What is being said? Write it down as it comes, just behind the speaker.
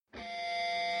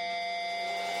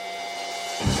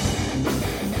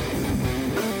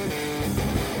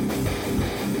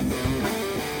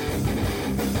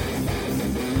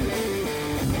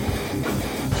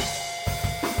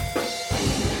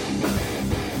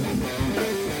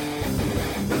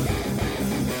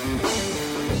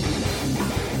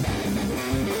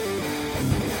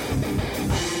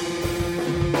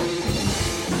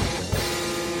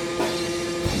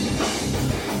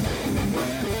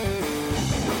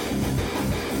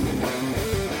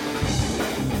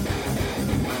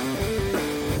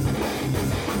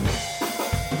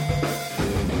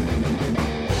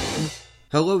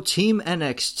Hello, Team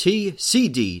NXT.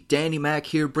 CD, Danny Mac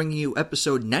here, bringing you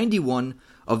episode 91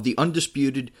 of the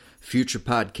Undisputed Future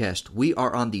Podcast. We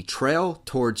are on the trail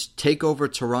towards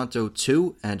TakeOver Toronto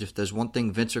 2, and if there's one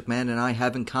thing Vince McMahon and I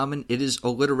have in common, it is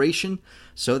alliteration.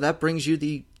 So that brings you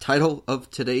the title of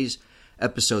today's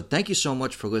episode. Thank you so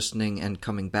much for listening and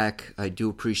coming back. I do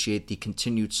appreciate the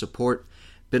continued support.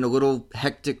 Been a little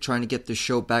hectic trying to get this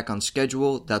show back on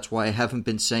schedule. That's why I haven't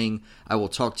been saying I will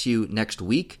talk to you next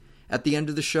week. At the end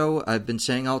of the show, I've been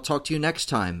saying I'll talk to you next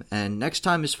time, and next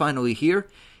time is finally here.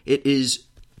 It is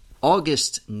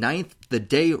August 9th, the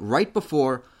day right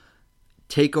before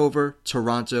TakeOver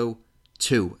Toronto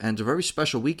 2, and a very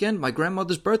special weekend. My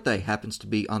grandmother's birthday happens to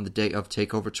be on the day of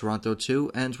TakeOver Toronto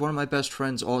 2, and one of my best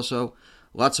friends also.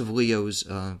 Lots of Leos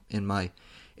in my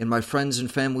friends and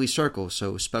family circle,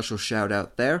 so special shout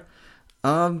out there.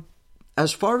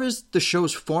 As far as the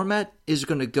show's format is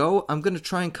going to go, I'm going to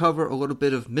try and cover a little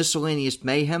bit of miscellaneous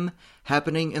mayhem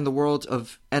happening in the world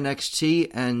of NXT,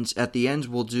 and at the end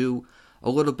we'll do a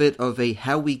little bit of a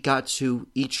how we got to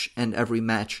each and every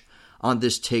match on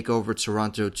this TakeOver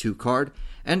Toronto 2 card,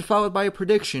 and followed by a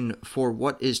prediction for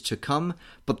what is to come,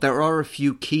 but there are a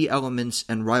few key elements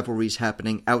and rivalries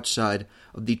happening outside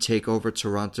of the TakeOver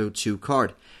Toronto 2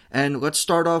 card. And let's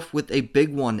start off with a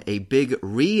big one, a big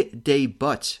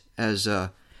re-debut,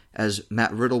 as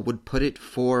Matt Riddle would put it,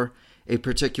 for a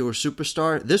particular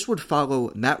superstar. This would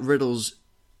follow Matt Riddle's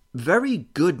very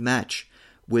good match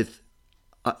with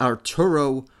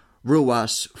Arturo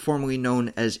Ruas, formerly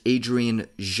known as Adrian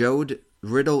Jode.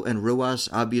 Riddle and Ruas,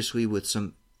 obviously with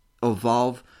some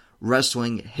Evolve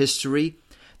wrestling history.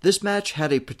 This match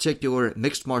had a particular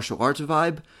mixed martial arts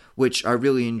vibe, which I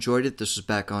really enjoyed it. This was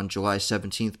back on July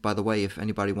 17th, by the way, if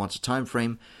anybody wants a time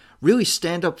frame. Really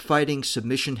stand-up fighting,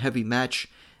 submission-heavy match,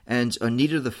 and a knee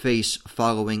to the face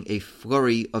following a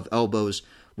flurry of elbows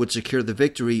would secure the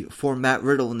victory for Matt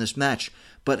Riddle in this match.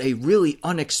 But a really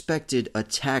unexpected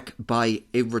attack by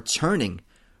a returning,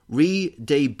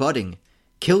 re-debuting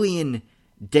Killian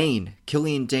Dain.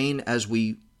 Killian Dain, as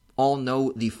we all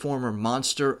know, the former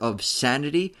monster of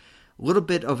Sanity. A little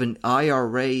bit of an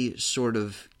IRA sort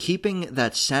of keeping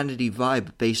that Sanity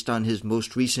vibe based on his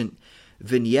most recent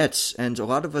vignettes, and a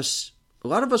lot of us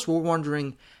were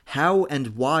wondering how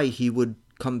and why he would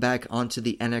come back onto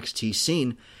the NXT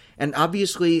scene, and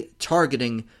obviously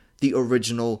targeting the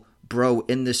original Bro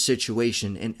in this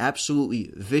situation. An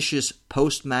absolutely vicious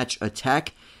post-match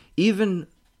attack, even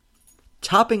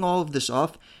topping all of this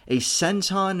off, a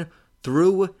senton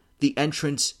through the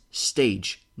entrance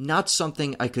stage. Not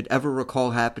something I could ever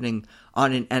recall happening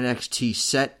on an NXT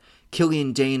set.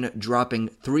 Killian Dain dropping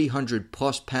 300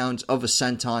 plus pounds of a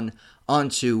senton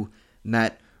onto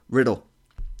Matt Riddle.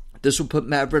 This will put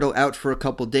Matt Riddle out for a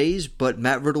couple days, but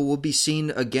Matt Riddle will be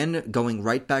seen again going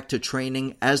right back to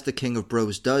training as the King of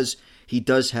Bros does. He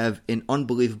does have an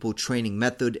unbelievable training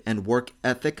method and work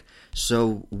ethic,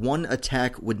 so one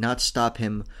attack would not stop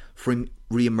him from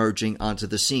re-emerging onto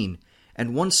the scene.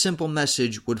 And one simple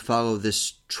message would follow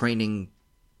this training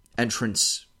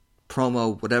entrance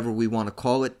promo, whatever we want to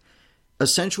call it,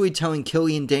 essentially telling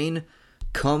Killian Dain,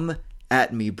 come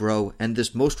at me, bro. And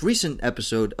this most recent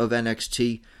episode of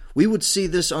NXT, we would see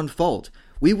this unfold.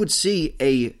 We would see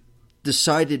a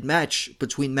decided match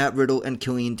between Matt Riddle and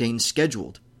Killian Dain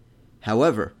scheduled.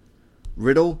 However,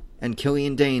 Riddle and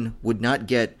Killian Dain would not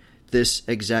get this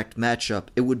exact matchup.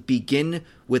 It would begin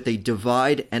with a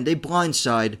divide and a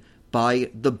blindside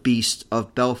by the Beast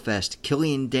of Belfast.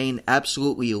 Killian Dain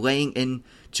absolutely laying in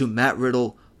to Matt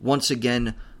Riddle once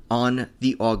again on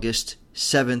the August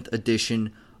 7th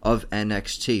edition of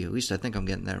NXT. At least I think I'm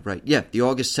getting that right. Yeah, the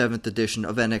August 7th edition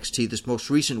of NXT, this most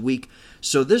recent week.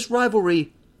 So this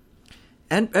rivalry,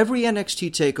 and every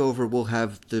NXT takeover will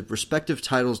have the respective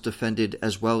titles defended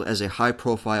as well as a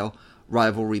high-profile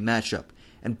rivalry matchup.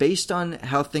 And based on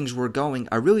how things were going,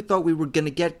 I really thought we were going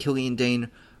to get Killian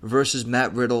Dain versus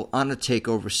Matt Riddle on a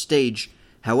takeover stage.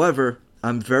 However,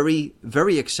 I'm very,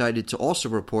 very excited to also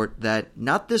report that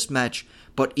not this match,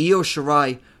 but Io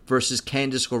Shirai versus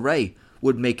Candice LeRae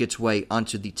would make its way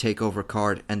onto the takeover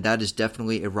card, and that is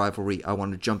definitely a rivalry I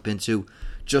want to jump into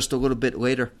just a little bit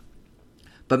later.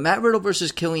 But Matt Riddle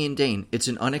versus Killian Dain, it's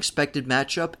an unexpected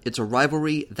matchup. It's a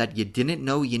rivalry that you didn't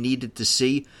know you needed to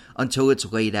see until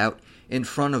it's laid out in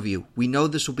front of you. We know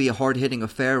this will be a hard-hitting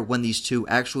affair when these two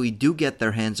actually do get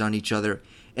their hands on each other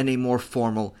in a more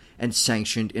formal and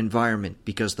sanctioned environment,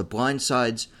 because the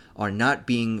blindsides are not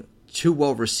being too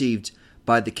well received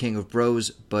by the King of Bros,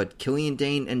 but Killian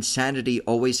Dain and Sanity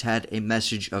always had a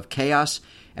message of chaos,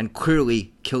 and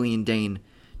clearly Killian Dain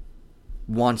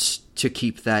wants to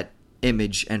keep that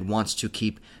image and wants to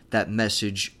keep that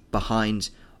message behind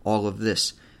all of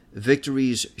this.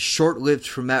 Victories short-lived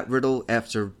for Matt Riddle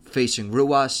after facing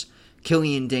Ruas.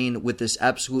 Killian Dane with this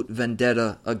absolute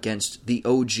vendetta against the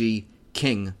OG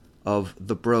king of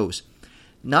the Bros.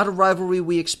 Not a rivalry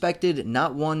we expected,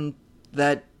 not one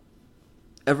that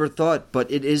ever thought, but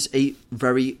it is a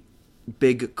very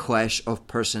big clash of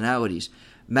personalities.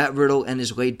 Matt Riddle and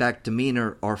his laid-back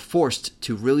demeanor are forced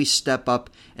to really step up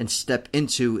and step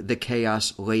into the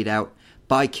chaos laid out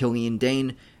by Killian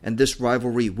Dane, and this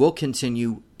rivalry will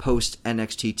continue post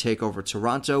NXT TakeOver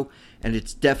Toronto, and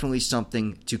it's definitely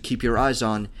something to keep your eyes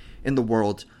on in the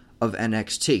world of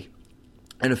NXT.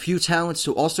 And a few talents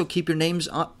to also keep your names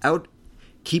out,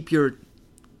 keep your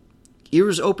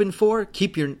ears open for,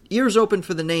 keep your ears open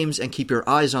for the names, and keep your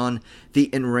eyes on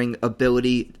the in-ring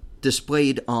ability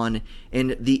displayed on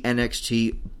in the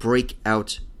NXT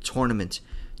Breakout Tournament.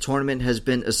 Tournament has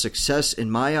been a success in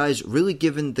my eyes, really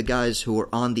given the guys who are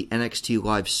on the NXT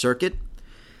Live circuit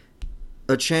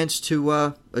a chance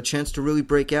to really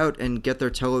break out and get their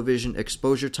television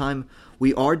exposure time.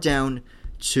 We are down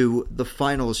to the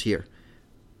finals here.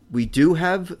 We do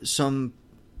have some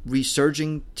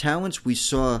resurging talents. We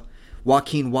saw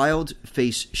Joaquin Wilde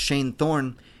face Shane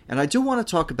Thorne, and I do want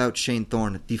to talk about Shane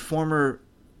Thorne, the former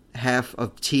half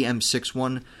of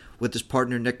TM61 with his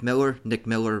partner Nick Miller. Nick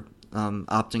Miller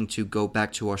opting to go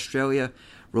back to Australia,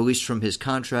 released from his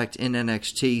contract in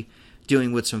NXT,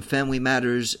 dealing with some family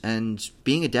matters and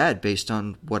being a dad based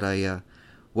on what I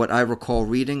recall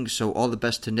reading. So all the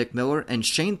best to Nick Miller. And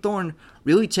Shane Thorne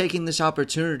really taking this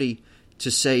opportunity to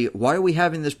say, why are we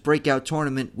having this breakout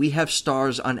tournament? We have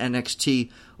stars on NXT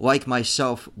like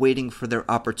myself waiting for their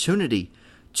opportunity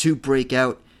to break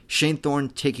out. Shane Thorne,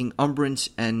 taking umbrage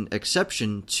and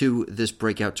exception to this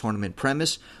breakout tournament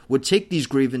premise, would take these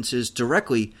grievances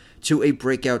directly to a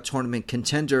breakout tournament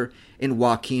contender in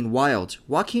Joaquin Wilde.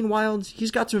 Joaquin Wilde,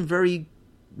 he's got some very,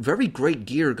 very great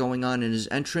gear going on in his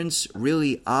entrance,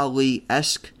 really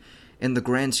Ali-esque in the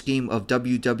grand scheme of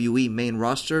WWE main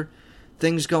roster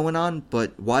things going on,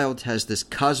 but Wilde has this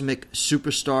cosmic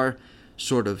superstar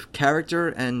sort of character,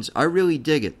 and I really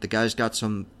dig it. The guy's got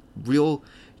some real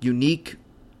unique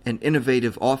and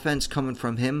innovative offense coming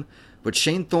from him, but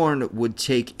Shane Thorne would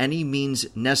take any means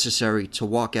necessary to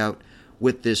walk out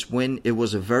with this win. It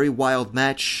was a very wild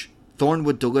match. Thorne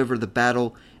would deliver the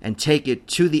battle and take it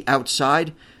to the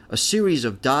outside, a series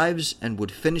of dives, and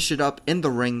would finish it up in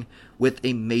the ring with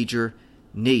a major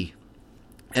knee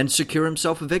and secure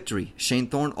himself a victory. Shane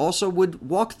Thorne also would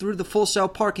walk through the Full Sail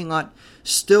parking lot,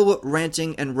 still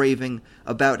ranting and raving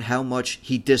about how much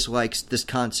he dislikes this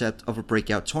concept of a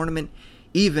breakout tournament,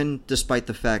 even despite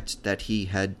the fact that he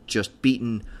had just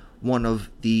beaten one of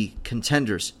the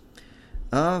contenders.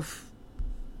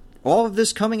 All of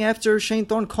this coming after Shane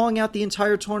Thorne calling out the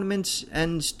entire tournament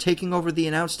and taking over the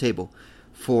announce table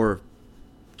for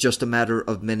just a matter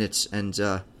of minutes. And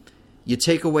you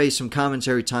take away some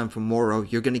commentary time from Morrow,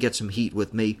 you're going to get some heat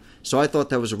with me. So I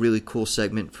thought that was a really cool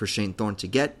segment for Shane Thorne to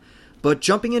get. But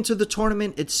jumping into the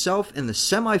tournament itself, in the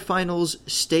semifinals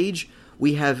stage,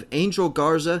 we have Angel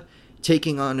Garza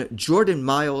taking on Jordan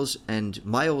Miles, and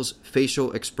Miles'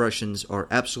 facial expressions are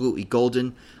absolutely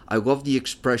golden. I love the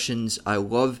expressions. I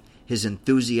love his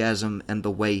enthusiasm and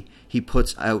the way he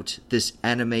puts out this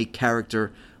anime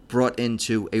character brought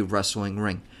into a wrestling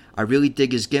ring. I really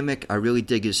dig his gimmick. I really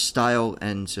dig his style,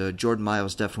 and Jordan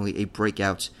Miles definitely a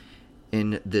breakout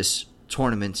in this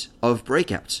tournament of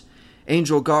breakouts.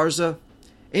 Angel Garza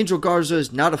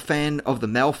is not a fan of the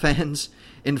male fans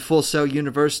in Full Sail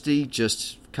University,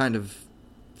 just kind of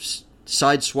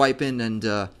side-swiping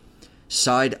and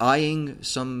side-eyeing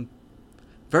some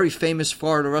very famous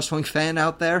Florida wrestling fan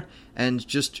out there, and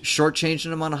just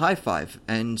shortchanging him on a high five,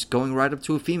 and going right up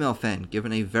to a female fan,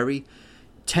 giving a very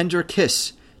tender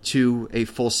kiss to a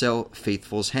Full Sail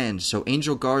faithful's hand. So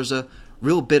Angel Garza,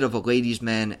 real bit of a ladies'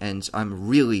 man, and I'm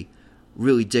really,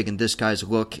 really digging this guy's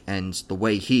look and the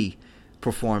way he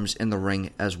performs in the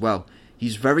ring as well.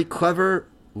 He's very clever,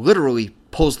 literally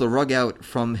pulls the rug out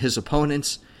from his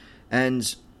opponents,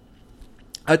 and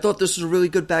I thought this was a really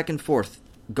good back and forth.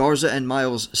 Garza and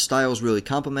Miles' styles really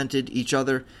complemented each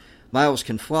other. Miles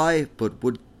can fly, but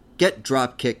would get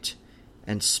drop-kicked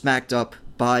and smacked up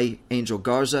by Angel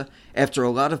Garza. After a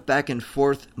lot of back and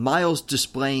forth, Miles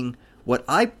displaying what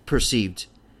I perceived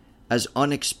as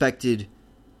unexpected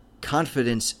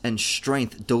confidence and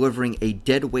strength, delivering a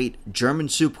deadweight German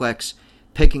suplex,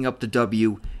 picking up the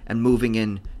W, and moving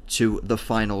in to the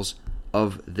finals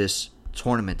of this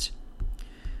tournament.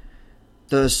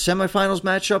 The semifinals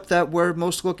matchup that we're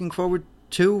most looking forward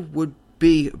to would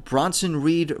be Bronson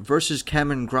Reed versus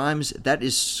Cameron Grimes. That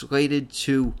is slated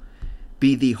to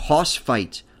be the hoss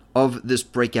fight of this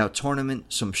breakout tournament.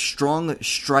 Some strong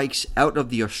strikes out of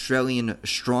the Australian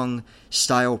strong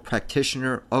style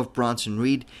practitioner of Bronson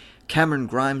Reed. Cameron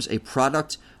Grimes, a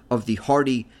product of the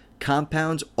Hardy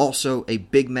compound, also a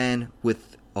big man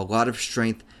with a lot of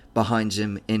strength behind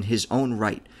him in his own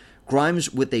right.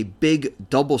 Grimes with a big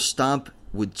double stomp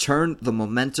would turn the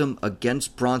momentum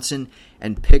against Bronson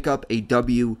and pick up a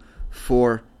W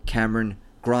for Cameron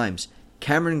Grimes.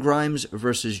 Cameron Grimes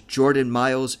versus Jordan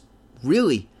Myles,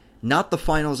 really not the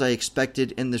finals I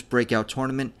expected in this breakout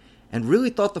tournament, and really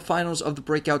thought the finals of the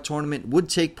breakout tournament would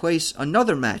take place.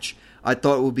 Another match I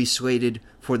thought would be slated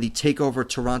for the TakeOver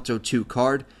Toronto 2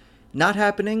 card. Not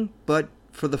happening, but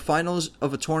for the finals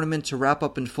of a tournament to wrap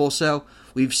up in Full Sail,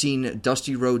 we've seen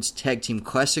Dusty Rhodes Tag Team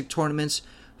Classic tournaments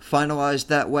finalized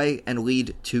that way and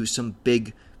lead to some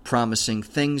big promising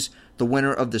things. The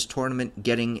winner of this tournament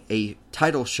getting a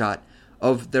title shot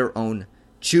of their own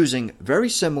choosing, very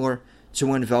similar to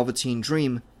when Velveteen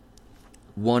Dream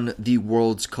won the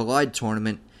Worlds Collide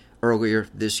tournament earlier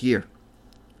this year.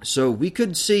 So we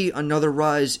could see another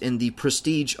rise in the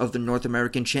prestige of the North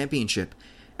American Championship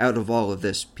out of all of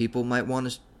this. People might want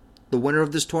to, the winner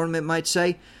of this tournament might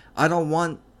say, I don't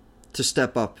want to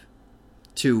step up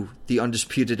to the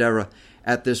Undisputed Era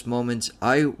at this moment.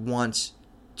 I want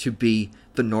to be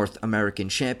the North American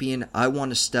Champion. I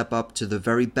want to step up to the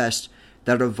very best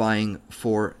that are vying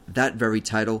for that very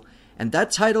title. And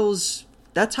that title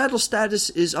status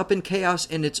is up in chaos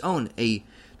in its own. A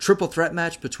triple threat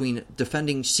match between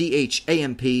defending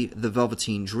CHAMP, the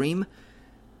Velveteen Dream,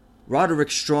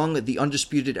 Roderick Strong, the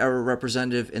Undisputed Era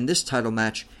representative in this title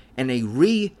match, and a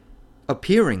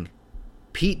reappearing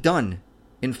Pete Dunne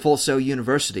in Full Sail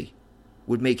University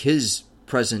would make his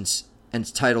presence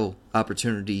and title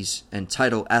opportunities and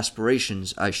title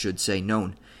aspirations, I should say,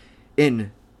 known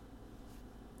in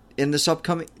this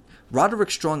upcoming.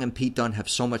 Roderick Strong and Pete Dunne have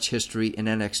so much history in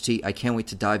NXT. I can't wait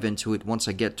to dive into it once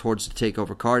I get towards the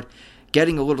TakeOver card.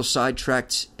 Getting a little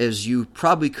sidetracked, as you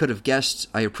probably could have guessed.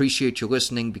 I appreciate you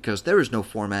listening because there is no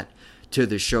format to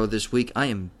this show this week. I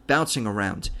am bouncing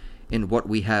around in what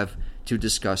we have to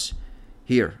discuss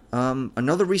here.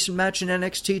 Another recent match in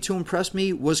NXT to impress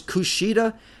me was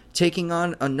Kushida taking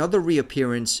on another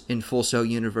reappearance in Full Sail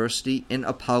University in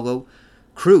Apollo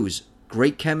Crews.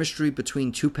 Great chemistry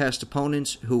between two past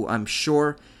opponents who I'm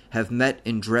sure have met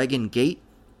in Dragon Gate.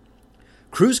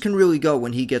 Crews can really go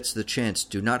when he gets the chance.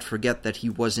 Do not forget that he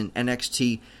was an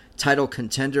NXT title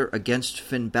contender against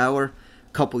Finn Balor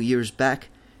a couple years back.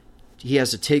 He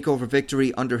has a TakeOver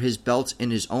victory under his belt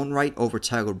in his own right over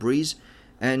Tyler Breeze.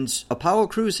 And Apollo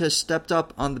Crews has stepped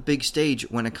up on the big stage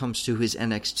when it comes to his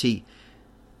NXT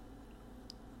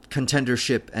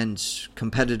contendership and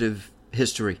competitive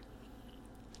history.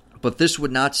 But this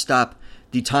would not stop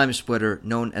the time splitter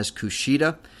known as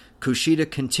Kushida. Kushida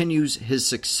continues his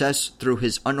success through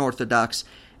his unorthodox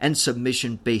and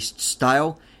submission-based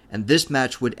style, and this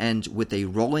match would end with a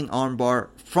rolling armbar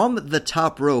from the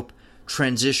top rope,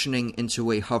 transitioning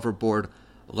into a hoverboard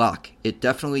lock. It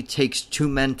definitely takes two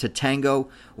men to tango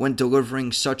when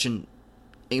delivering such an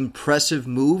impressive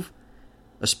move,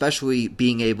 especially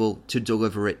being able to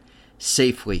deliver it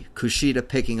safely. Kushida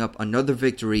picking up another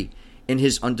victory in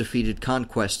his undefeated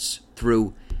conquests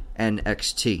through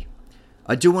NXT.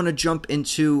 I do want to jump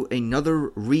into another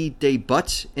re-debut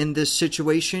in this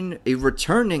situation, a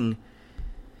returning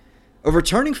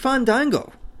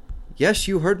Fandango. Yes,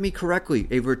 you heard me correctly.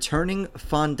 A returning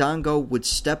Fandango would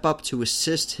step up to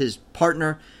assist his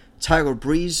partner, Tyler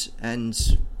Breeze,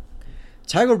 and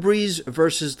Tyler Breeze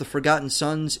versus the Forgotten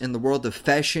Sons in the world of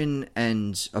fashion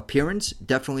and appearance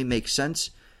definitely makes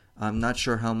sense. I'm not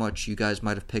sure how much you guys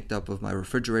might have picked up of my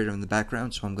refrigerator in the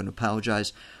background, so I'm going to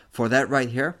apologize for that right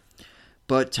here.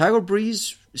 But Tyler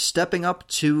Breeze stepping up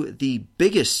to the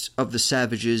biggest of the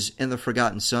savages in the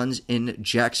Forgotten Sons in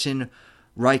Jackson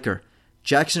Ryker.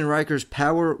 Jackson Ryker's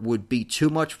power would be too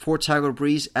much for Tyler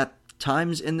Breeze at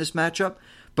times in this matchup,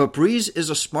 but Breeze is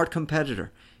a smart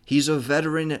competitor. He's a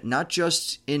veteran not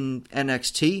just in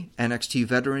NXT. NXT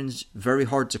veterans, very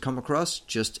hard to come across.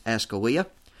 Just ask Aaliyah.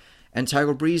 And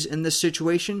Tyler Breeze in this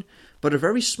situation, but a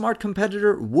very smart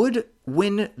competitor would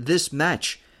win this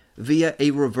match via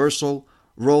a reversal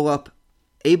roll-up,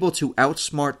 able to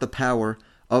outsmart the power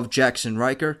of Jackson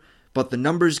Ryker. But the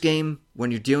numbers game,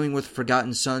 when you're dealing with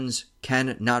Forgotten Sons,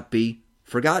 cannot be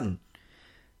forgotten.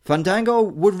 Fandango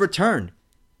would return,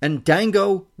 and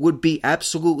Dango would be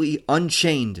absolutely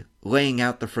unchained, laying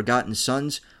out the Forgotten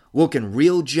Sons, looking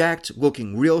real jacked,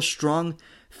 looking real strong.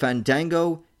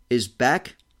 Fandango is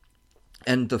back,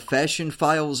 and the Fashion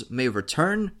Files may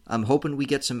return. I'm hoping we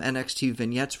get some NXT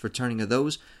vignettes returning of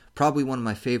those. Probably one of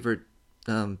my favorite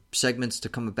segments to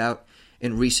come about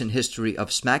in recent history of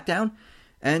SmackDown.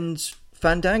 And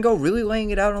Fandango really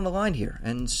laying it out on the line here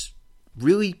and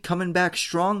really coming back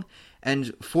strong.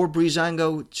 And for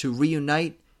Breezango to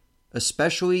reunite,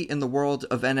 especially in the world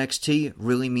of NXT,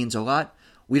 really means a lot.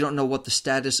 We don't know what the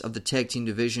status of the tag team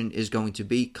division is going to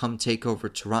be come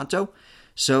TakeOver Toronto.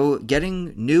 So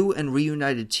getting new and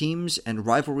reunited teams and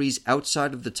rivalries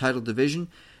outside of the title division,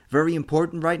 very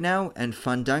important right now. And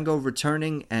Fandango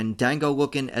returning and Dango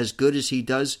looking as good as he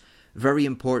does, very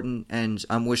important. And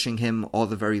I'm wishing him all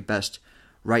the very best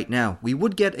right now. We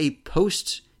would get a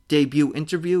post-debut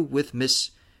interview with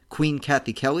Miss Queen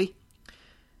Kathy Kelly.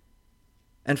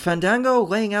 And Fandango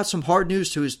laying out some hard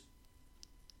news to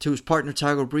his partner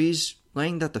Tyler Breeze,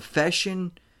 laying that the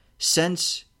fashion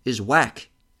sense is whack,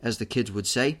 as the kids would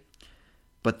say.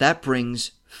 But that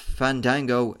brings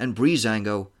Fandango and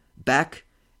Breezango back,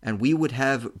 and we would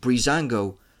have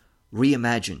Breezango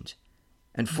reimagined.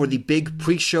 And for the big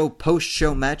pre-show,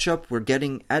 post-show matchup, we're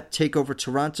getting at TakeOver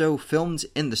Toronto, filmed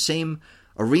in the same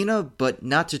arena, but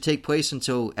not to take place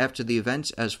until after the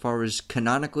event as far as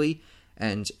canonically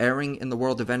and airing in the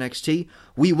world of NXT.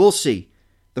 We will see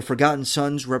the Forgotten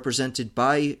Sons represented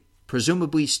by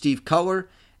presumably Steve Cutler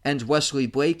and Wesley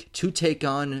Blake to take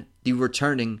on the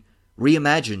returning,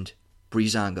 reimagined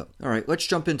Breezango. Alright, let's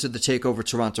jump into the TakeOver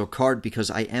Toronto card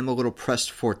because I am a little pressed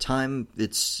for time.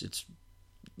 It's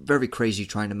very crazy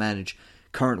trying to manage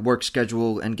current work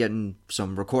schedule and getting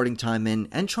some recording time in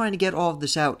and trying to get all of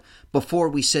this out before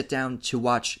we sit down to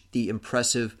watch the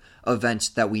impressive events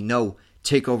that we know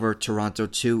TakeOver Toronto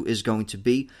 2 is going to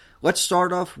be. Let's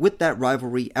start off with that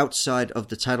rivalry outside of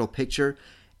the title picture,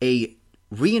 a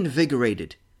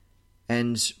reinvigorated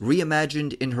and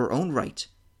reimagined in her own right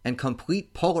and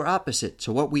complete polar opposite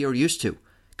to what we are used to,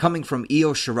 coming from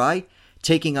Io Shirai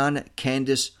taking on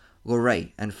Candice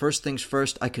LeRae. And first things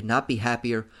first, I could not be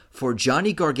happier for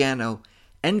Johnny Gargano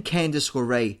and Candice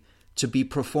LeRae to be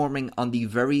performing on the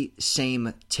very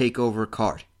same TakeOver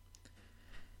card.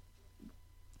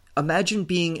 Imagine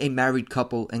being a married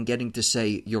couple and getting to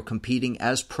say you're competing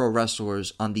as pro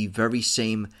wrestlers on the very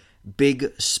same big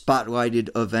spotlighted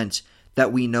event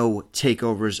that we know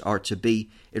takeovers are to be.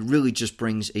 It really just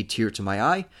brings a tear to my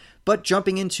eye. But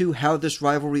jumping into how this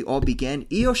rivalry all began,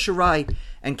 Io Shirai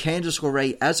and Candice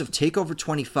LeRae, as of TakeOver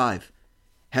 25,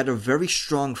 had a very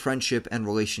strong friendship and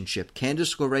relationship.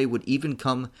 Candice LeRae would even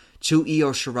come to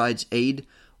Io Shirai's aid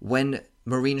when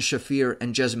Marina Shafir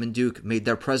and Jessamyn Duke made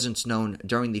their presence known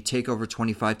during the TakeOver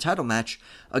 25 title match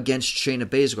against Shayna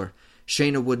Baszler.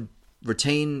 Shayna would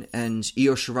retain and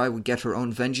Io Shirai would get her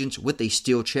own vengeance with a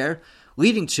steel chair,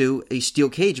 leading to a steel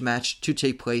cage match to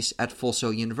take place at Full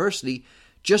Sail University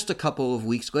just a couple of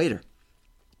weeks later.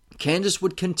 Candice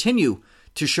would continue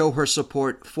to show her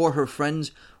support for her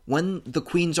friends when the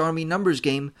Queen's Army numbers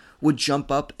game would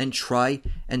jump up and try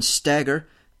and stagger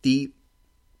the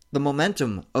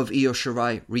momentum of Io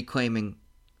Shirai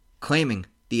claiming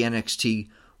the NXT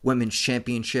Women's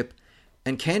Championship.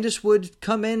 And Candice would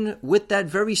come in with that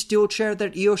very steel chair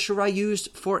that Io Shirai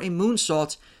used for a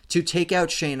moonsault to take out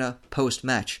Shayna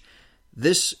post-match.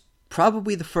 This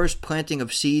probably the first planting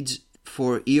of seeds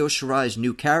for Io Shirai's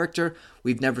new character.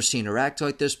 We've never seen her act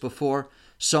like this before,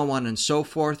 so on and so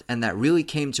forth, and that really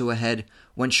came to a head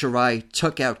when Shirai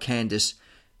took out Candice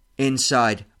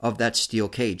inside of that steel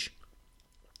cage.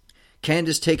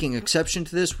 Candice taking exception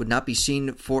to this would not be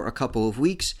seen for a couple of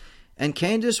weeks, and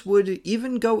Candice would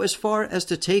even go as far as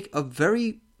to take a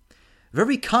very,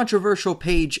 very controversial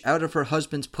page out of her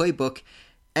husband's playbook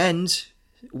and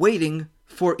waiting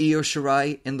for Io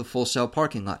Shirai in the Full Sail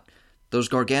parking lot. Those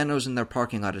Garganos and their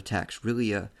parking lot attacks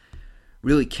really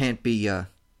can't be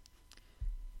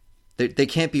they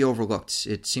can't be overlooked.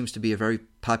 It seems to be a very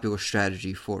popular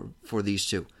strategy for these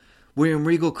two. William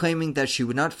Regal claiming that she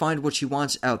would not find what she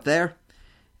wants out there,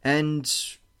 and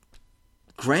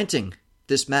granting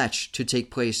this match to take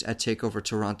place at TakeOver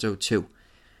Toronto 2.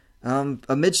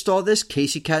 Amidst all this,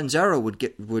 Kacy Catanzaro would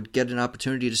get an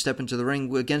opportunity to step into the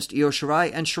ring against Io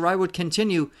Shirai, and Shirai would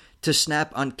continue to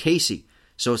snap on Kacy.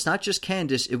 So it's not just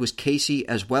Candice, it was Kacy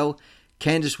as well.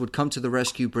 Candice would come to the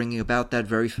rescue, bringing about that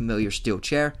very familiar steel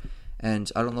chair.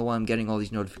 And I don't know why I'm getting all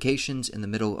these notifications in the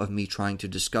middle of me trying to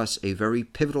discuss a very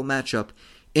pivotal matchup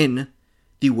in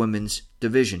the women's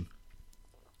division.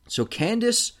 So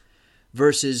Candice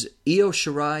versus Io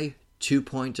Shirai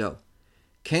 2.0.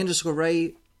 Candice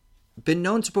LeRae, been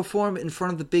known to perform in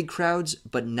front of the big crowds,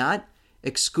 but not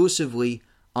exclusively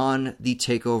on the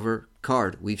TakeOver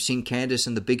card. We've seen Candice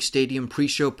in the big stadium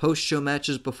pre-show, post-show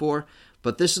matches before,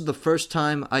 but this is the first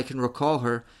time I can recall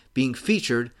her being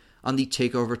featured on the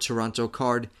TakeOver Toronto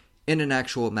card in an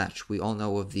actual match. We all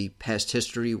know of the past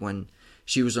history when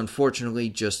she was unfortunately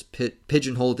just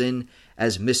pigeonholed in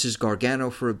as Mrs. Gargano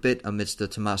for a bit amidst the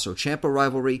Tommaso Ciampa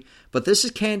rivalry. But this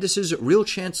is Candice's real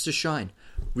chance to shine.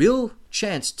 Real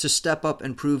chance to step up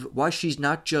and prove why she's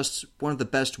not just one of the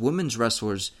best women's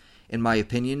wrestlers, in my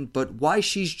opinion, but why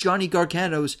she's Johnny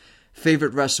Gargano's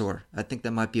favorite wrestler. I think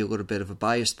that might be a little bit of a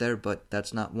bias there, but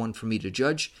that's not one for me to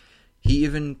judge. He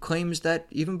even claims that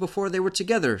even before they were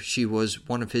together, she was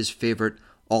one of his favorite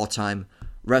all-time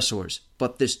wrestlers.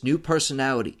 But this new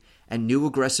personality and new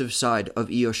aggressive side of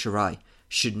Io Shirai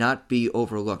should not be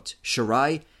overlooked.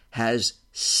 Shirai has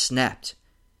snapped.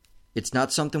 It's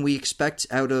not something we expect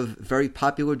out of very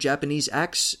popular Japanese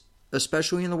acts,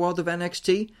 especially in the world of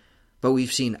NXT, but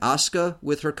we've seen Asuka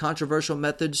with her controversial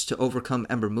methods to overcome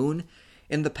Ember Moon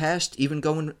in the past, even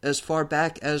going as far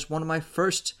back as one of my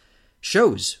first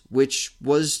shows, which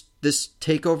was this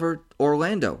TakeOver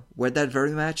Orlando, where that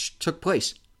very match took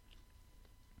place.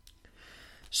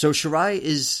 So Shirai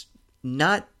is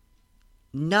not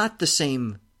the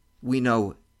same we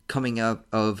know coming out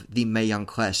of the Mae Young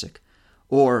Classic.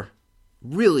 Or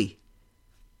really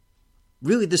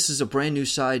this is a brand new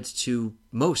side to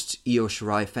most Io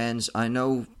Shirai fans. I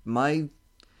know my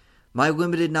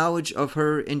limited knowledge of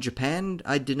her in Japan,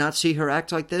 I did not see her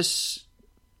act like this.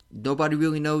 Nobody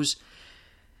really knows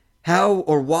how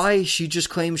or why. She just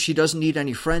claims she doesn't need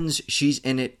any friends. She's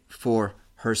in it for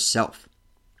herself.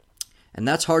 And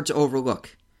that's hard to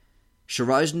overlook.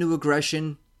 Shirai's new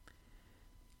aggression,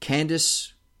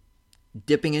 Candice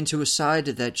dipping into a side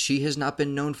that she has not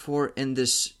been known for in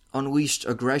this unleashed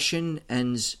aggression,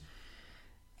 and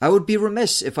I would be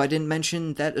remiss if I didn't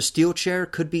mention that a steel chair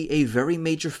could be a very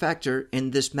major factor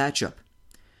in this matchup.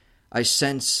 I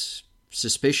sense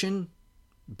suspicion,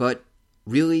 but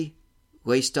really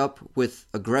laced up with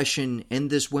aggression in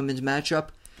this women's matchup.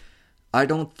 I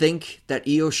don't think that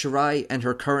Io Shirai and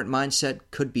her current mindset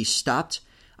could be stopped.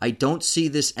 I don't see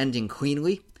this ending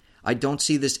cleanly. I don't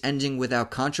see this ending without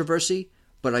controversy,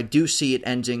 but I do see it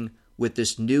ending with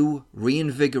this new,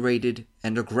 reinvigorated,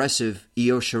 and aggressive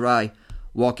Io Shirai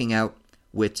walking out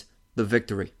with the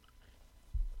victory.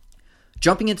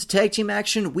 Jumping into tag team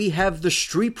action, we have the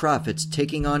Street Profits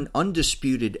taking on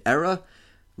Undisputed Era,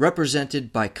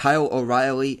 represented by Kyle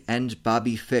O'Reilly and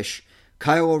Bobby Fish.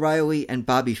 Kyle O'Reilly and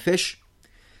Bobby Fish,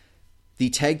 the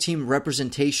tag team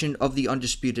representation of the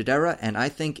Undisputed Era, and I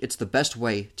think it's the best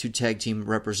way to tag team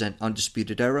represent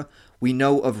Undisputed Era. We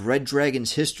know of Red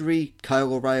Dragon's history,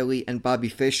 Kyle O'Reilly and Bobby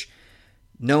Fish,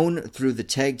 known through the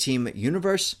tag team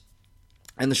universe,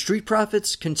 and the Street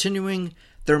Profits continuing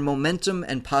their momentum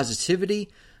and positivity,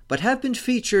 but have been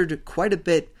featured quite a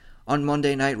bit on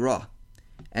Monday Night Raw.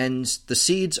 And the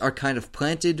seeds are kind of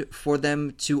planted for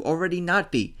them to already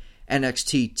not be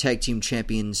NXT Tag Team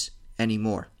Champions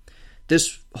anymore.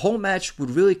 This whole match would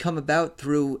really come about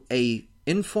through a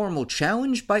informal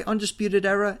challenge by Undisputed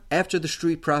Era after the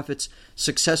Street Profits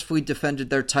successfully defended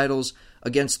their titles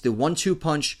against the 1-2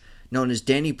 punch known as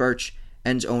Danny Burch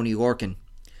and Oney Lorcan.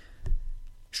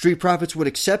 Street Profits would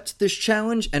accept this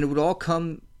challenge, and it would all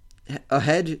come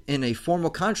ahead in a formal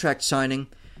contract signing.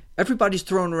 Everybody's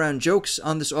throwing around jokes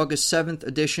on this August 7th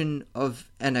edition of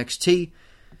NXT.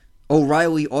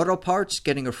 O'Reilly Auto Parts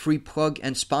getting a free plug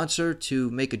and sponsor to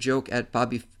make a joke at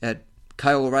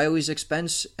Kyle O'Reilly's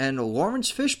expense, and Lawrence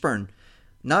Fishburne,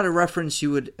 not a reference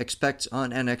you would expect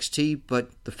on NXT,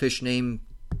 but the Fish name,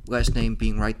 last name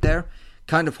being right there,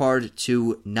 kind of hard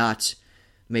to not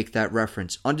make that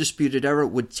reference. Undisputed Era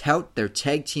would tout their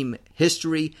tag team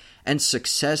history and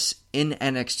success in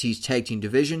NXT's tag team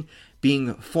division,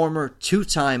 being former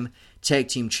two-time tag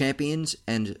team champions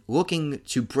and looking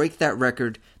to break that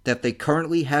record that they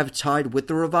currently have tied with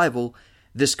the Revival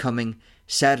this coming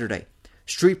Saturday.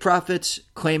 Street Profits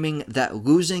claiming that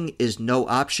losing is no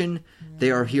option.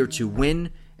 They are here to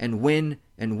win and win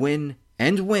and win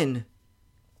and win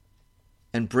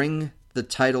and bring the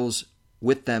titles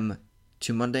with them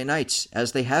to Monday nights,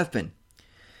 as they have been.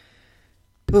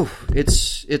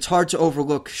 It's hard to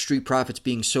overlook Street Profits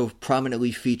being so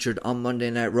prominently featured on Monday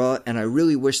Night Raw, and I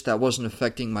really wish that wasn't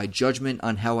affecting my judgment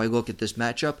on how I look at this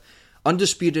matchup.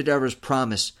 Undisputed Era's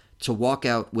promise to walk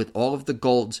out with all of the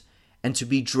gold and to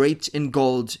be draped in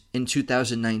gold in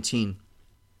 2019.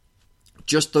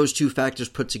 Just those two factors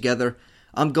put together,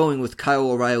 I'm going with Kyle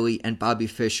O'Reilly and Bobby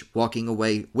Fish walking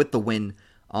away with the win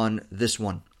on this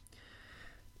one.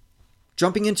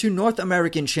 Jumping into North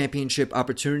American Championship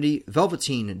opportunity,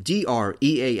 Velveteen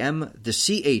Dream,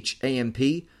 the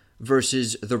CHAMP,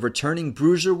 versus the returning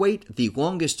Bruiserweight, the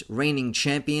longest reigning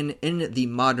champion in the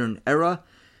modern era,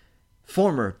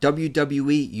 former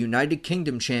WWE United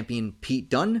Kingdom champion Pete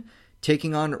Dunne,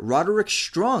 taking on Roderick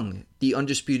Strong, the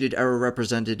Undisputed Era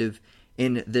representative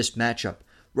in this matchup.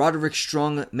 Roderick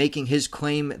Strong making his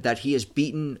claim that he has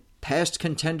beaten past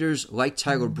contenders like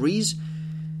Tyler Breeze,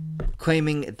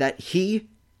 claiming that he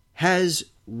has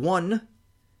won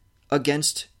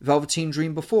against Velveteen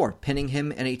Dream before, pinning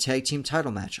him in a tag team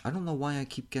title match. I don't know why I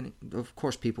keep getting... Of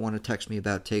course, people want to text me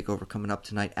about TakeOver coming up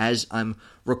tonight as I'm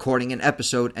recording an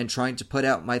episode and trying to put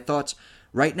out my thoughts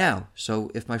right now.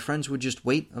 So if my friends would just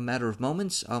wait a matter of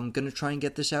moments, I'm going to try and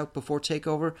get this out before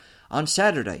TakeOver on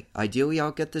Saturday. Ideally,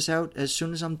 I'll get this out as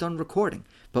soon as I'm done recording.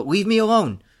 But leave me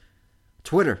alone.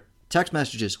 Twitter, text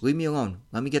messages, leave me alone.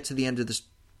 Let me get to the end of this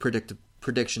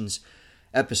predictions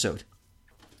episode.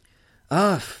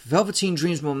 Velveteen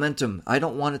Dream's momentum, I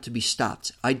don't want it to be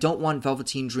stopped. I don't want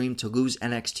Velveteen Dream to lose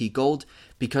NXT Gold,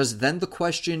 because then the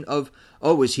question of,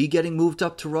 is he getting moved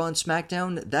up to Raw and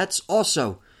SmackDown? That's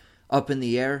also up in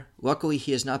the air. Luckily,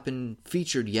 he has not been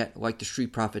featured yet like the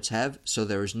Street Profits have, so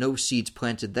there is no seeds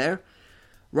planted there.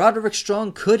 Roderick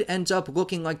Strong could end up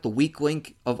looking like the weak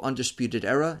link of Undisputed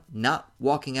Era, not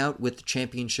walking out with the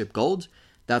championship gold.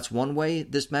 That's one way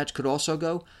this match could also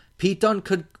go. Pete Dunne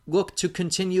could look to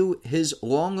continue his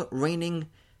long-reigning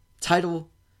title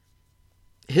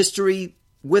history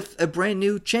with a brand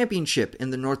new championship in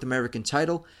the North American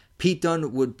title. Pete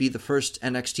Dunne would be the first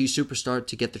NXT superstar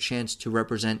to get the chance to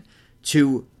represent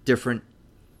two different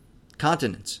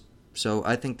continents. So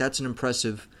I think that's an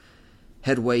impressive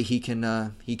headway he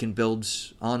can build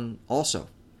on also.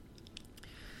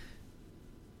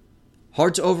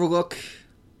 Hard to overlook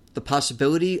the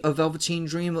possibility of Velveteen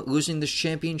Dream losing this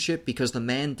championship, because the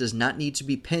man does not need to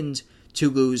be pinned to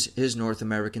lose his North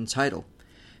American title.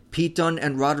 Pete Dunne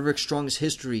and Roderick Strong's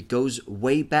history goes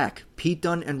way back. Pete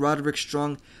Dunne and Roderick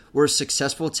Strong were a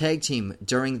successful tag team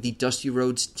during the Dusty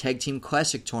Rhodes Tag Team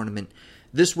Classic tournament.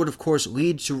 This would, of course,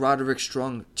 lead to Roderick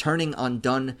Strong turning on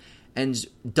Dunne, and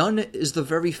Dunne is the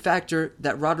very factor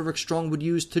that Roderick Strong would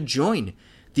use to join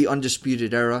the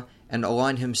Undisputed Era and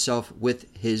align himself with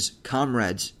his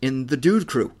comrades in the Dude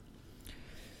Crew.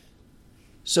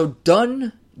 So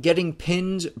Dunne getting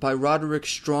pinned by Roderick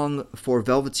Strong for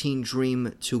Velveteen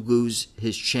Dream to lose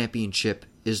his championship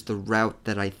is the route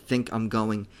that I think I'm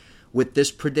going with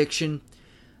this prediction.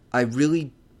 I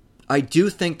do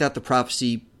think that the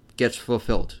prophecy gets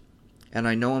fulfilled. And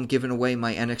I know I'm giving away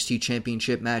my NXT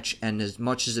Championship match, and as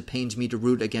much as it pains me to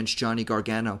root against Johnny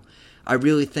Gargano, I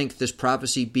really think this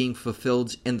prophecy being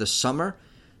fulfilled in the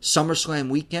SummerSlam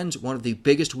weekend, one of the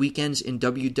biggest weekends in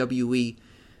WWE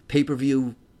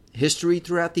pay-per-view history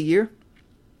throughout the year.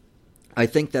 I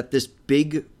think that this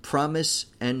big promise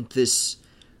and this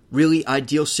really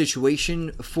ideal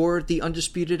situation for the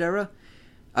Undisputed Era,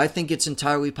 I think it's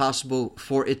entirely possible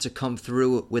for it to come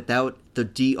through without the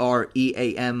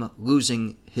DREAM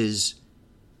losing his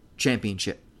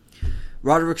championship.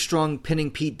 Roderick Strong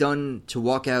pinning Pete Dunne to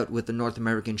walk out with the North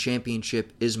American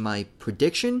Championship is my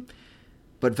prediction,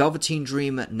 but Velveteen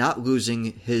Dream not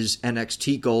losing his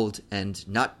NXT gold and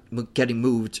not getting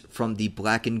moved from the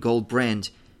black and gold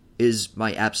brand is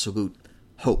my absolute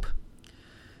hope.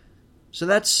 So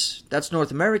that's North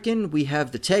American. We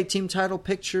have the tag team title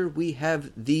picture. We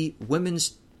have the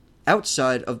women's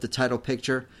outside of the title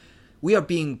picture. We are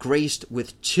being graced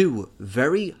with two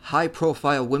very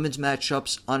high-profile women's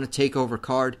matchups on a TakeOver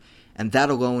card, and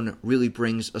that alone really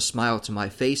brings a smile to my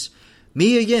face.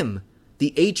 Mia Yim,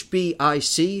 the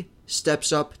HBIC,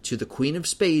 steps up to the Queen of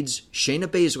Spades, Shayna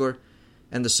Baszler,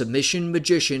 and the Submission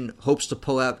Magician hopes to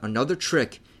pull out another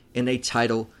trick in a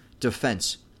title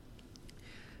defense.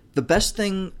 The best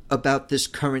thing about this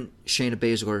current Shayna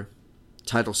Baszler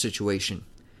title situation,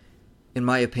 in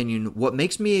my opinion, what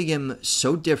makes Mia Yim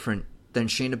so different than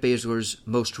Shayna Baszler's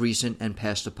most recent and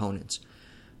past opponents.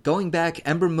 Going back,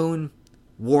 Ember Moon,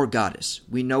 War Goddess.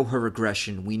 We know her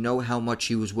aggression. We know how much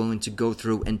she was willing to go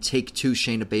through and take to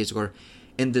Shayna Baszler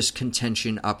in this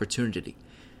contention opportunity.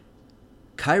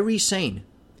 Kairi Sane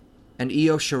and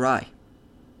Io Shirai,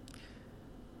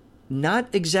 not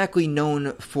exactly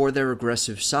known for their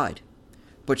aggressive side,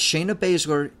 but Shayna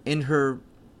Baszler, in her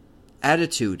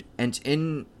attitude and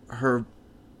in her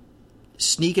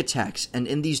sneak attacks and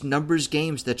in these numbers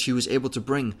games that she was able to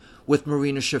bring with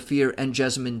Marina Shafir and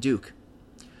Jessamine Duke,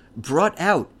 brought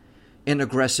out an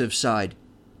aggressive side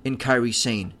in Kairi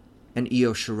Sane and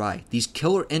Io Shirai. These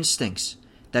killer instincts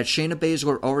that Shayna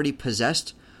Baszler already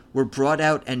possessed were brought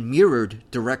out and mirrored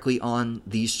directly on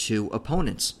these two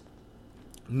opponents.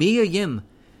 Mia Yim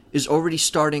is already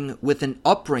starting with an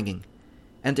upbringing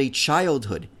and a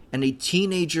childhood and a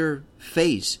teenager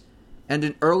phase and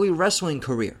an early wrestling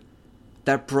career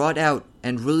that brought out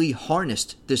and really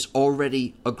harnessed this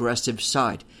already aggressive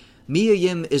side. Mia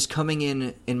Yim is coming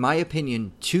in my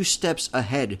opinion, 2 steps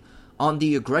ahead on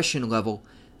the aggression level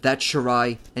that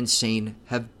Shirai and Sane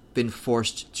have been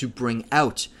forced to bring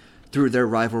out through their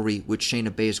rivalry with Shayna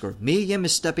Baszler. Mia Yim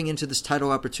is stepping into this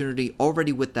title opportunity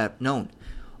already with that known,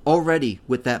 already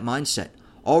with that mindset,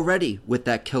 already with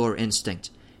that killer instinct.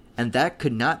 And that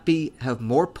could not have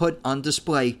more put on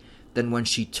display than when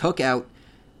she took out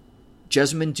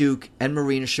Jessamyn Duke and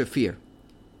Marina Shafir.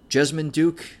 Jessamyn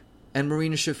Duke and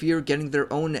Marina Shafir getting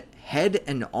their own head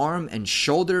and arm and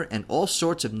shoulder and all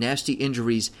sorts of nasty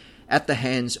injuries at the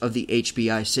hands of the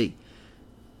HBIC.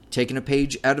 Taking a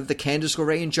page out of the Candice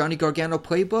LeRae and Johnny Gargano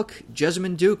playbook,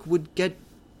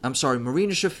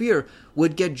 Marina Shafir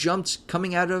would get jumped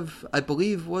coming out of, I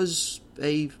believe, was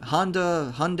a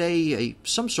Hyundai,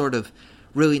 some sort of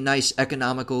really nice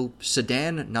economical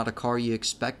sedan, not a car you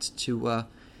expect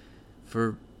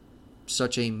for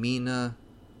such a mean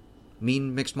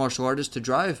mixed martial artist to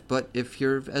drive. But if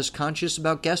you're as conscious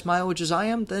about gas mileage as I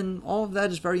am, then all of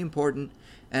that is very important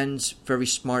and very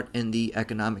smart in the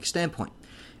economic standpoint.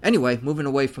 Anyway, moving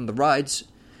away from the rides,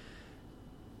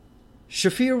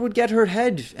 Shafir would get her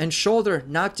head and shoulder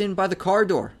knocked in by the car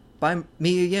door by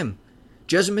Mia Yim.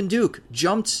 Jessamyn Duke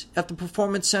jumped at the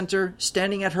Performance Center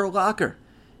standing at her locker,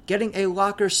 getting a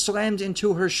locker slammed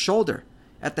into her shoulder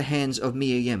at the hands of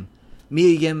Mia Yim.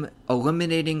 Mia Yim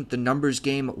eliminating the numbers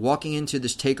game, walking into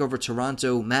this TakeOver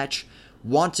Toronto match,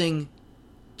 wanting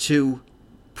to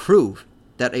prove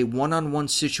that a one-on-one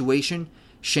situation,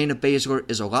 Shayna Baszler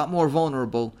is a lot more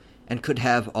vulnerable and could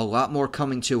have a lot more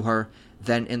coming to her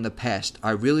than in the past.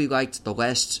 I really liked the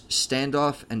last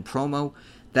standoff and promo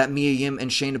that Mia Yim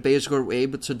and Shayna Baszler were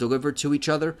able to deliver to each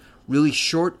other. Really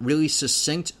short, really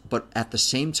succinct, but at the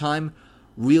same time,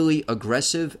 really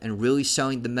aggressive and really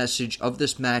selling the message of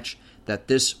this match that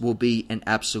this will be an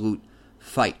absolute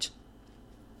fight.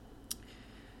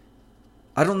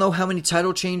 I don't know how many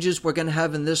title changes we're going to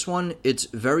have in this one. It's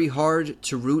very hard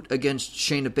to root against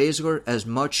Shayna Baszler as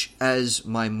much as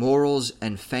my morals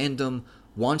and fandom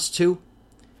wants to.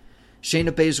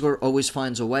 Shayna Baszler always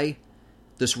finds a way.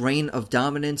 This reign of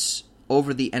dominance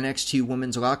over the NXT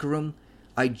women's locker room,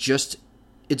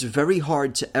 it's very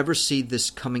hard to ever see this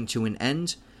coming to an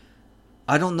end.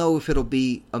 I don't know if it'll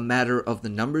be a matter of the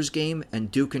numbers game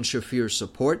and Duke and Shafir's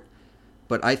support,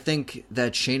 but I think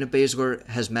that Shayna Baszler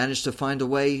has managed to find a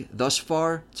way thus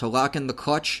far to lock in the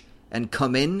clutch and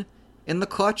come in the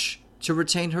clutch to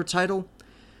retain her title.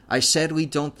 I sadly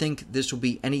don't think this will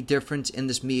be any different in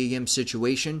this Mia Yim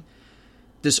situation.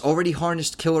 This already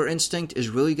harnessed killer instinct is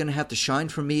really going to have to shine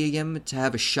for Mia Yim to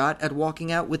have a shot at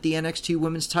walking out with the NXT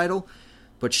women's title,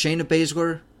 but Shayna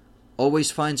Baszler always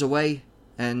finds a way,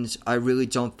 and I really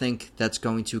don't think that's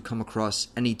going to come across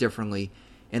any differently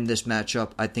in this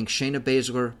matchup. I think Shayna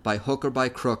Baszler, by hook or by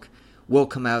crook, will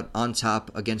come out on top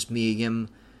against Mia Yim.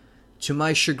 To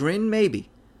my chagrin, maybe.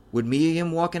 Would Mia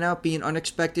Yim walking out be an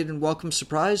unexpected and welcome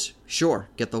surprise? Sure.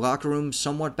 Get the locker room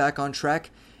somewhat back on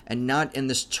track and not in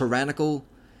this tyrannical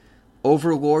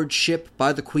overlordship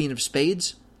by the Queen of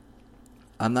Spades.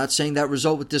 I'm not saying that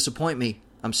result would disappoint me.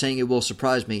 I'm saying it will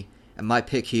surprise me. And my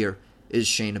pick here is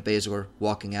Shayna Baszler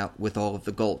walking out with all of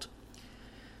the gold.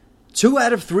 2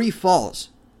 out of 3 falls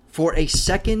for a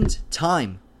second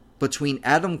time between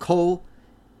Adam Cole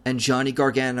and Johnny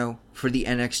Gargano for the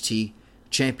NXT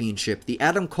Championship. The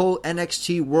Adam Cole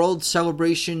NXT World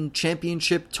Celebration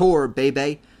Championship Tour,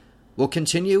 baby, will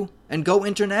continue and go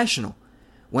international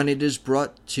when it is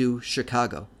brought to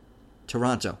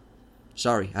Toronto.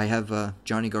 Sorry, I have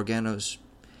Johnny Gargano's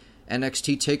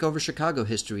NXT TakeOver Chicago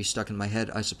history stuck in my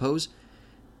head, I suppose.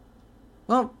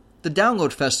 Well, the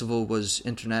Download Festival was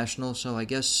international, so I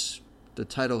guess the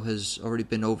title has already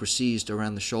been overseas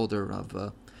around the shoulder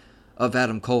of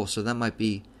Adam Cole, so that might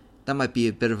be a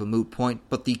bit of a moot point.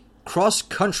 But the Cross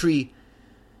Country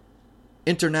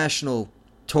International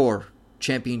Tour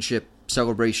Championship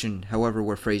Celebration, however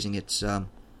we're phrasing it,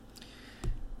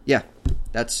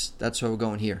 that's how we're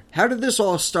going here. How did this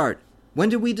all start? When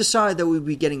did we decide that we would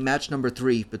be getting match number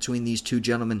 3 between these two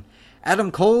gentlemen?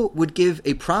 Adam Cole would give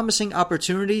a promising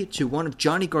opportunity to one of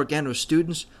Johnny Gargano's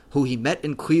students who he met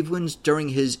in Cleveland during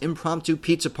his impromptu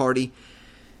pizza party,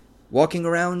 walking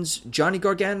around Johnny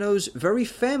Gargano's very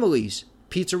family's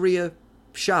pizzeria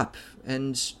shop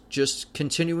and just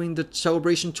continuing the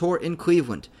celebration tour in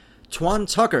Cleveland. Twan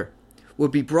Tucker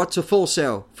would be brought to Full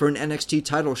Sail for an NXT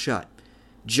title shot.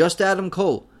 Just Adam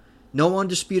Cole. No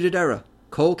Undisputed Era.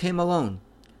 Cole came alone.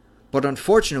 But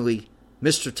unfortunately,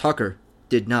 Mr. Tucker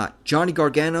did not. Johnny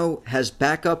Gargano has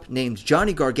backup named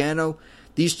Johnny Gargano.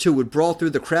 These two would brawl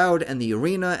through the crowd and the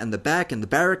arena and the back and the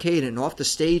barricade and off the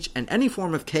stage and any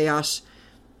form of chaos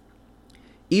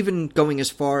even going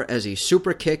as far as a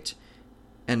super kick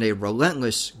and a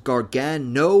relentless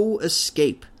Gargano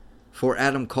escape for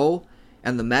Adam Cole,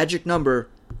 and the magic number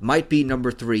might be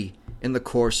number 3 in the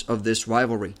course of this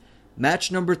rivalry.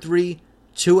 Match number 3,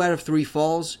 2 out of 3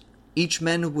 falls. Each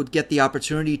man would get the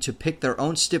opportunity to pick their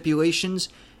own stipulations,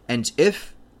 and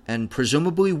if, and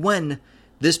presumably when,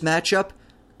 this matchup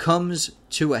comes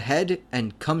to a head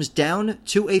and comes down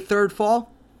to a third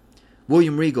fall,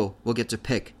 William Regal will get to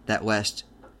pick that last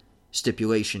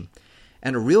stipulation.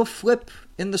 And a real flip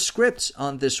in the script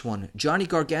on this one. Johnny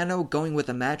Gargano going with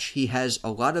a match he has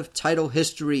a lot of title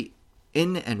history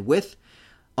in and with.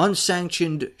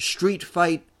 Unsanctioned street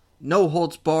fight, no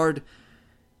holds barred,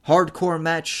 hardcore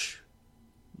match.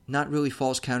 Not really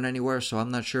falls count anywhere, so I'm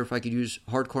not sure if I could use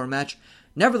hardcore match.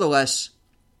 Nevertheless,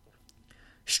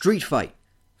 street fight.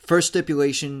 First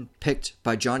stipulation picked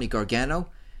by Johnny Gargano.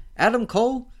 Adam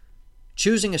Cole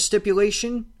choosing a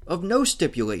stipulation of no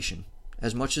stipulation.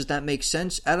 As much as that makes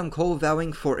sense, Adam Cole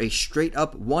vowing for a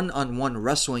straight-up one-on-one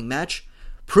wrestling match,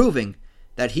 proving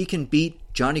that he can beat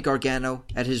Johnny Gargano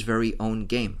at his very own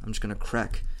game. I'm just going to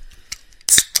crack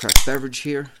beverage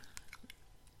here.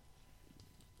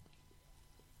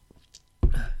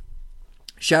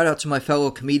 Shout out to my fellow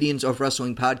Comedians of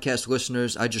Wrestling podcast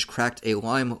listeners. I just cracked a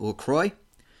lime LaCroix.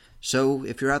 So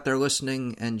if you're out there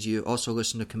listening and you also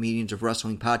listen to Comedians of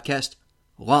Wrestling podcast,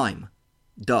 lime.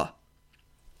 Duh.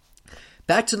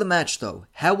 Back to the match, though.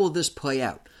 How will this play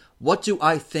out? What do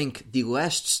I think the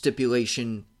last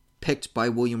stipulation picked by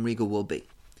William Regal will be?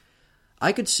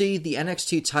 I could see the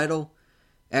NXT title,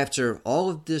 after all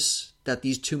of this that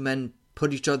these two men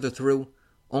put each other through,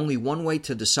 only one way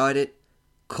to decide it: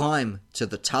 climb to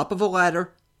the top of a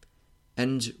ladder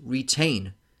and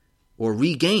retain or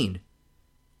regain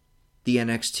the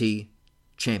NXT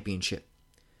championship.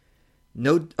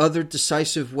 No other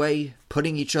decisive way,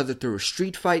 putting each other through a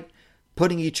street fight,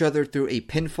 putting each other through a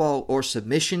pinfall or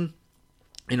submission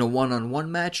in a one-on-one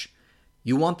match.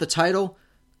 You want the title?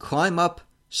 Climb up,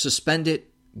 suspend it,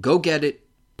 go get it,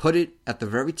 put it at the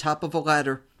very top of a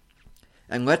ladder,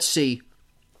 and let's see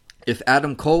if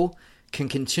Adam Cole can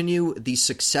continue the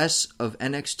success of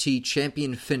NXT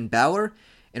champion Finn Balor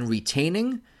in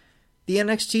retaining the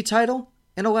NXT title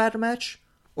in a ladder match,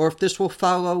 or if this will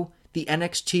follow the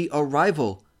NXT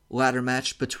Arrival ladder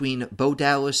match between Bo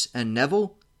Dallas and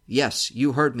Neville. Yes,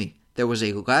 you heard me. There was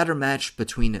a ladder match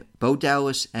between Bo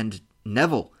Dallas and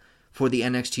Neville for the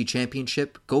NXT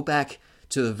Championship. Go back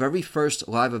to the very first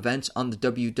live event on the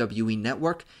WWE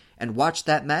Network and watch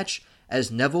that match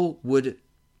as Neville would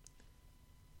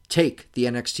take the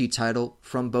NXT title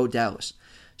from Bo Dallas.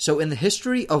 So in the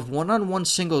history of one-on-one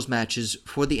singles matches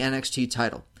for the NXT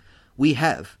title, we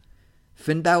have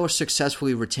Finn Balor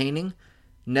successfully retaining,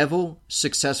 Neville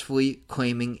successfully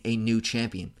claiming a new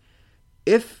champion.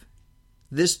 If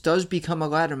this does become a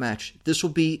ladder match, this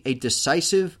will be a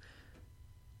decisive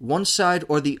one side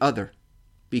or the other,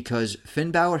 because Finn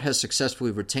Balor has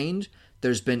successfully retained.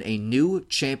 There's been a new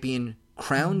champion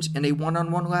crowned in a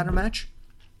one-on-one ladder match.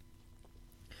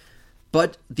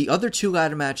 But the other two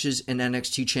ladder matches in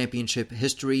NXT Championship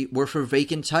history were for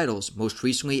vacant titles, most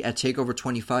recently at TakeOver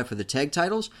 25 for the tag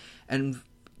titles, and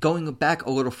going back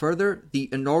a little further, the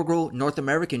inaugural North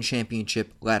American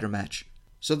Championship ladder match.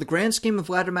 So the grand scheme of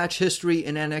ladder match history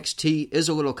in NXT is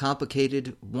a little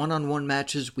complicated. One-on-one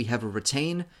matches, we have a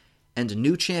retain and a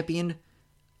new champion.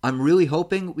 I'm really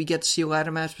hoping we get to see a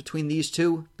ladder match between these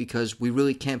two, because we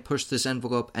really can't push this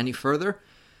envelope any further.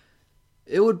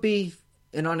 It would be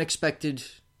an unexpected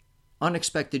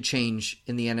change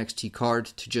in the NXT card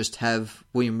to just have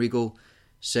William Regal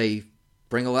say,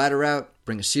 bring a ladder out,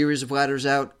 bring a series of ladders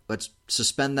out, let's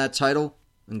suspend that title,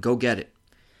 and go get it.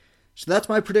 So that's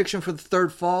my prediction for the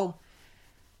third fall.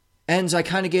 And I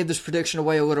kind of gave this prediction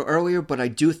away a little earlier, but I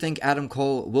do think Adam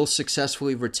Cole will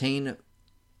successfully retain.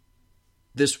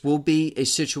 This will be a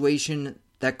situation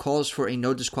that calls for a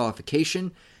no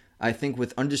disqualification. I think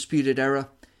with Undisputed Era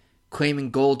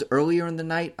claiming gold earlier in the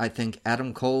night, I think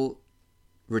Adam Cole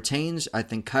retains. I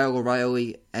think Kyle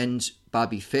O'Reilly and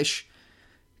Bobby Fish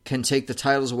can take the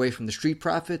titles away from the Street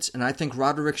Profits, and I think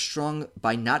Roderick Strong,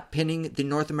 by not pinning the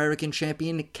North American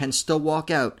Champion, can still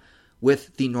walk out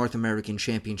with the North American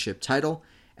Championship title,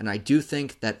 and I do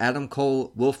think that Adam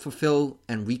Cole will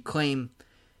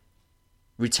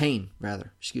retain, I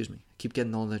keep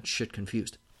getting all that shit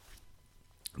confused.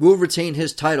 Will retain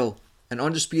his title, and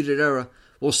Undisputed Era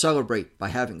will celebrate by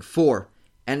having 4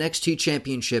 NXT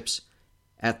championships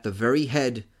at the very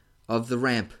head of the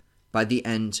ramp by the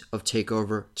end of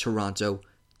TakeOver Toronto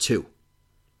 2.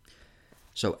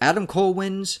 So Adam Cole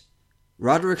wins,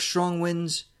 Roderick Strong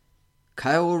wins,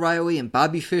 Kyle O'Reilly and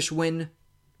Bobby Fish win,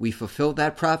 We fulfilled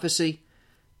that prophecy.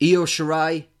 Io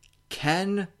Shirai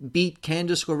can beat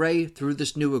Candice LeRae through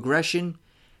this new aggression,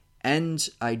 and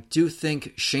I do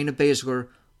think Shayna Baszler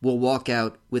will walk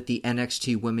out with the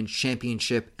NXT Women's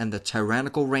Championship, and the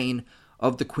tyrannical reign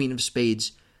of the Queen of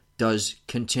Spades does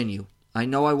continue. I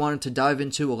know I wanted to dive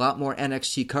into a lot more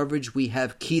NXT coverage. We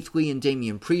have Keith Lee and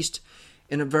Damian Priest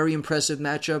in a very impressive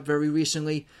matchup very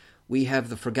recently. We have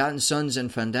the Forgotten Sons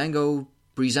and Fandango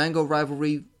Breezango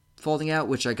rivalry falling out,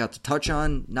 which I got to touch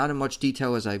on, not in much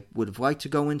detail as I would have liked to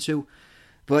go into.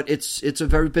 But it's a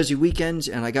very busy weekend,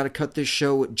 and I got to cut this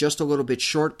show just a little bit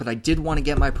short, but I did want to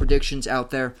get my predictions out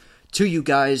there to you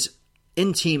guys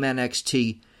in Team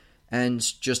NXT and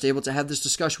just able to have this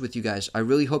discussion with you guys. I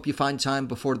really hope you find time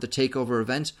before the TakeOver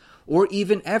event or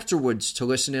even afterwards to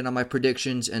listen in on my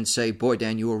predictions and say, boy,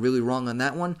 Dan, you were really wrong on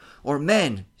that one. Or,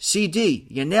 man, CD,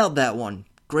 you nailed that one.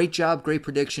 Great job, great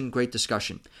prediction, great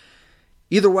discussion.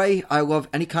 Either way, I love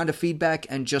any kind of feedback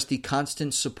and just the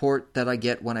constant support that I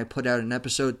get when I put out an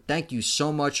episode. Thank you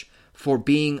so much for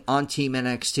being on Team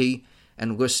NXT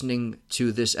and listening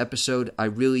to this episode.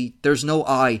 There's no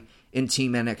I in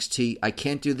Team NXT. I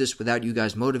can't do this without you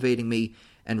guys motivating me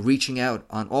and reaching out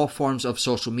on all forms of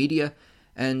social media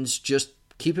and just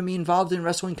keeping me involved in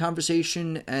wrestling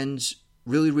conversation and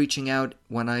really reaching out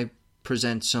when I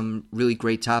present some really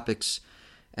great topics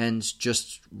and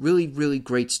just really, really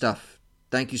great stuff.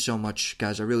 Thank you so much,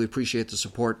 guys. I really appreciate the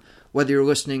support. Whether you're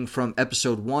listening from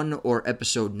episode 1 or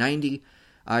episode 90,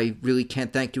 I really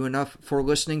can't thank you enough for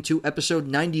listening to episode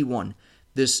 91.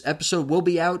 This episode will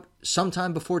be out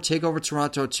sometime before TakeOver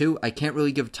Toronto 2. I can't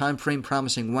really give a time frame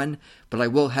promising when, but I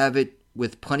will have it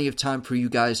with plenty of time for you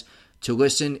guys to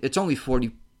listen. It's only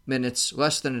 40 minutes,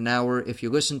 less than an hour. If you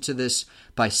listen to this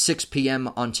by 6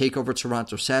 p.m. on TakeOver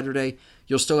Toronto Saturday,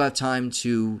 you'll still have time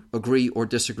to agree or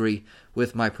disagree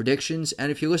with my predictions.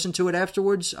 And if you listen to it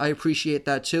afterwards, I appreciate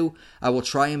that too. I will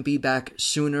try and be back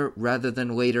sooner rather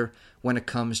than later when it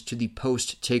comes to the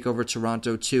post-TakeOver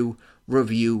Toronto 2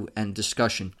 review and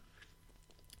discussion.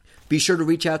 Be sure to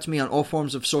reach out to me on all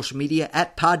forms of social media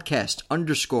at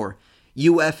podcast_UF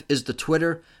is the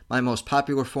Twitter, my most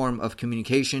popular form of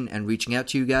communication and reaching out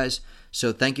to you guys.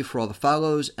 So thank you for all the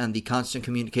follows and the constant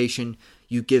communication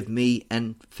you give me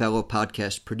and fellow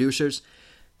podcast producers.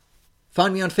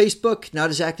 Find me on Facebook, not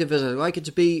as active as I'd like it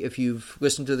to be. If you've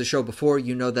listened to the show before,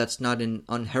 you know that's not an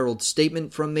unheralded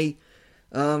statement from me.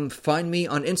 Find me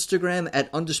on Instagram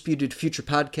at Undisputed Future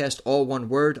Podcast, all one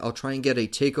word. I'll try and get a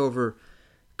TakeOver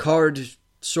card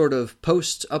sort of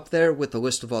post up there with a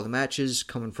list of all the matches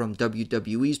coming from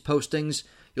WWE's postings.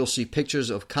 You'll see pictures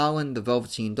of Colin, the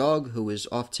Velveteen Dog, who is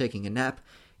off taking a nap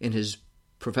in his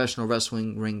professional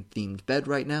wrestling ring-themed bed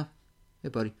right now. Hey,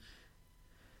 buddy.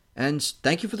 And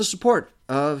thank you for the support.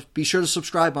 Be sure to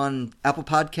subscribe on Apple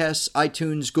Podcasts,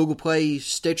 iTunes, Google Play,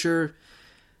 Stitcher,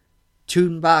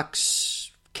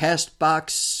 TuneBox,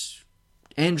 CastBox,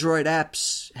 Android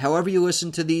apps. However you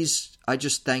listen to these, I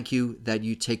just thank you that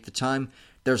you take the time.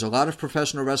 There's a lot of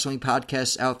professional wrestling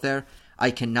podcasts out there. I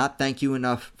cannot thank you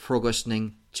enough for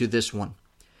listening to this one.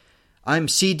 I'm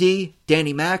CD,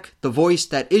 Danny Mac, the voice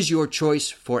that is your choice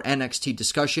for NXT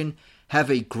discussion.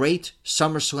 Have a great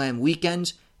SummerSlam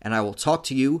weekend, and I will talk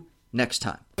to you next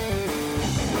time.